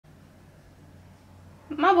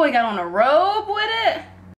My boy got on a robe with it.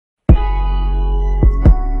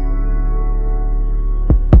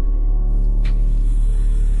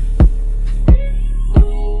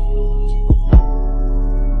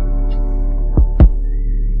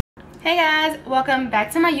 Hey guys, welcome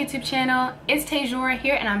back to my YouTube channel. It's Tejora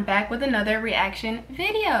here and I'm back with another reaction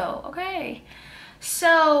video. Okay,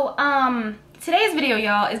 so today's video,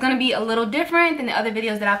 y'all, is gonna be a little different than the other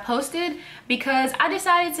videos that I've posted because I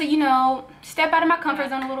decided to, you know, step out of my comfort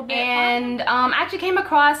zone a little bit. And I actually came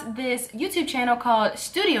across this YouTube channel called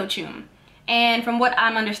Studio Chum, and from what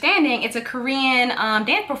I'm understanding, it's a Korean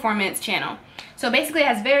dance performance channel. So basically it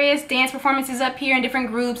has various dance performances up here in different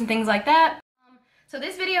groups and things like that. So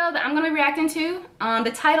this video that I'm going to be reacting to,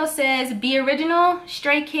 the title says Be Original,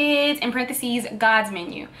 Stray Kids, in parentheses, God's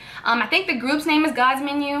Menu. I think the group's name is God's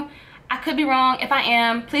Menu. I could be wrong. If I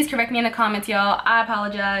am, please correct me in the comments, y'all. I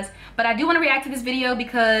apologize. But I do want to react to this video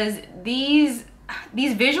because these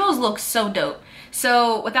visuals look so dope.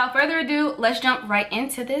 So without further ado, let's jump right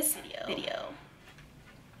into this video.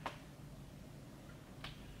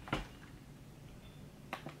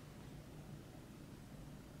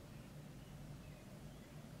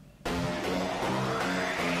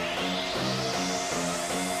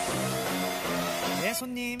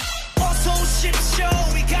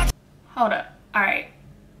 Hold up. Alright.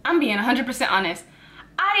 I'm being 100% honest.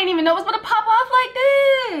 I didn't even know it was gonna pop off like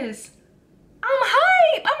this. I'm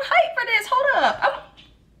hype. I'm hype for this. Hold up.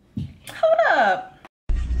 Hold up.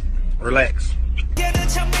 Relax.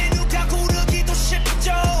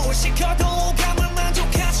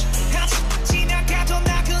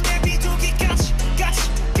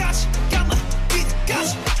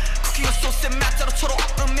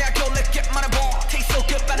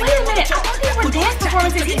 Wait a minute, I thought these were dance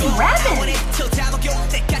performances, he's rapping. Okay,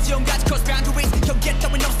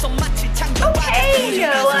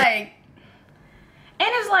 like, and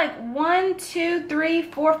it's like 1, 2, 3,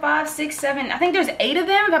 4, 5, 6, 7. I think there's 8 of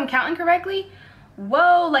them if I'm counting correctly.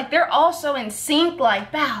 Whoa, like they're all so in sync,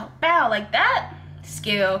 like bow, bow, like that.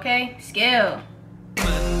 Skill, okay, skill.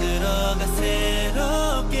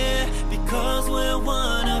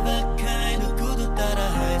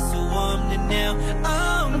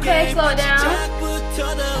 Okay, slow it down.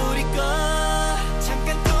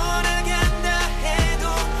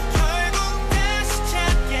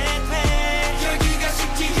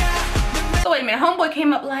 So wait a minute, homeboy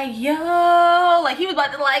came up like, yo, like he was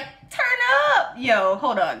about to like turn up. Yo,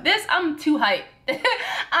 hold on. This, I'm too hyped.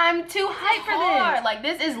 I'm too hyped for this. Like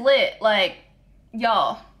this is lit. Like,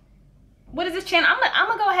 y'all, what is this channel? I'm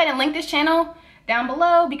gonna go ahead and link this channel down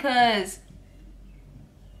below because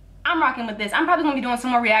I'm rocking with this. I'm probably gonna be doing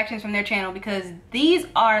some more reactions from their channel because these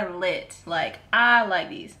are lit. Like, I like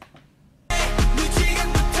these.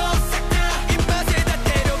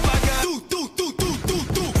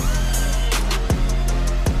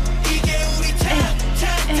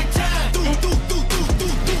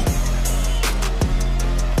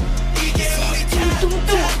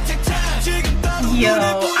 Yo,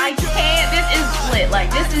 I can't. This is lit.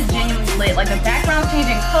 Like, this is genuinely lit. Like, the background's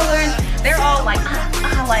changing colors. They're all like,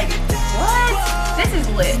 like, what? This is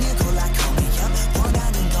lit.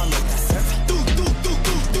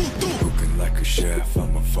 Cooking like a chef,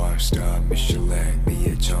 I'm a 5-star Michelin.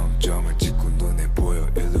 네의 정점을 찍고 눈에 보여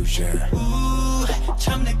illusion.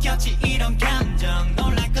 처음 느꼈지 이런 감정.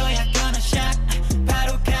 놀랄 거야 gonna shock.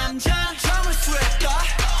 바로 감정. 처음을 스웨터.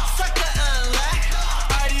 싹 다 unlock.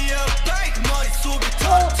 Idea break 머릿속에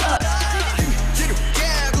터져. 지루게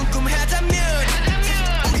궁금하다면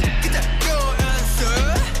우리 그대로 연습.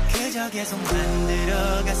 그저 계속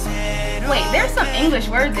만들어가 새로. Wait, there's some English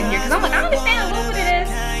words in here because I'm like, I understand a little bit of this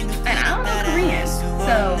and I don't know Korean,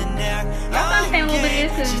 so y'all understand a little bit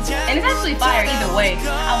of this and it's actually fire either way.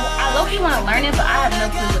 I low-key want to learn it, but I have no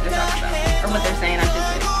clue what they're talking about or what they're saying, I should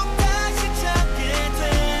say.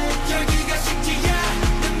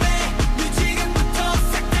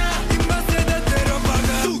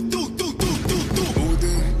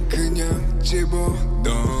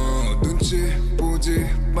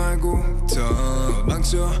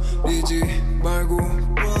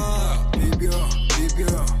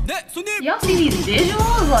 Y'all see these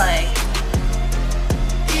visuals? Like,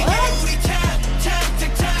 what?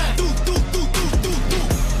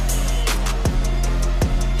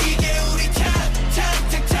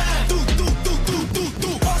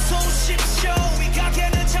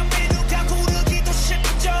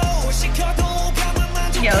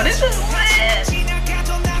 Yo, this is lit.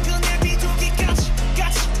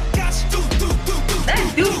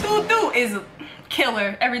 That do is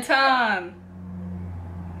killer every time.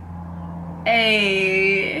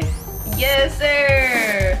 Hey, yes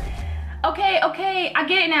sir. Okay, I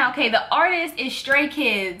get it now. Okay, the artist is Stray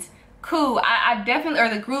Kids. Cool. I definitely, or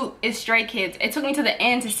the group is Stray Kids. It took me to the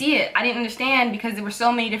end to see it. I didn't understand because there were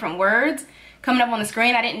so many different words coming up on the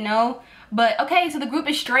screen. I didn't know. But okay, so the group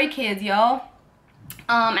is Stray Kids, y'all.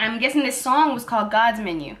 And I'm guessing this song was called God's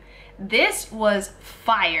Menu. This was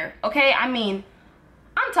fire. Okay, I mean,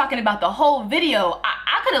 I'm talking about the whole video.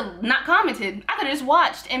 I could have not commented. I could have just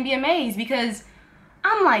watched and be amazed because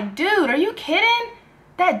I'm like, dude, are you kidding?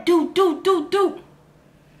 That do.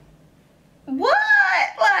 What?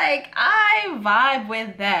 Like, I vibe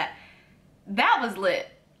with that. That was lit.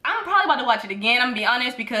 I'm probably about to watch it again, I'm gonna be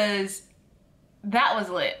honest, because that was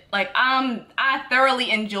lit. Like, I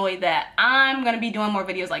thoroughly enjoyed that. I'm gonna be doing more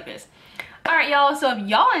videos like this. Alright, y'all, so if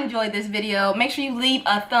y'all enjoyed this video, make sure you leave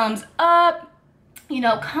a thumbs up. You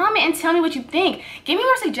know, comment and tell me what you think. Give me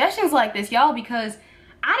more suggestions like this, y'all, because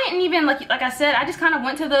I didn't even, like I said, I just kind of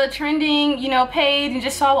went to the trending, you know, page and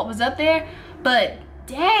just saw what was up there. But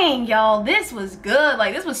dang, y'all, this was good.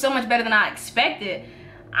 Like, this was so much better than I expected.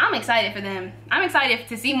 I'm excited for them. I'm excited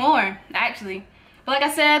to see more, actually. But like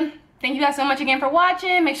I said, thank you guys so much again for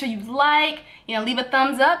watching. Make sure you like, you know, leave a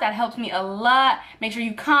thumbs up. That helps me a lot. Make sure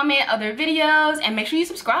you comment other videos and make sure you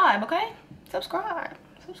subscribe, okay? Subscribe.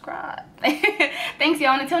 Thanks,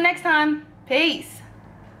 y'all, and until next time, peace.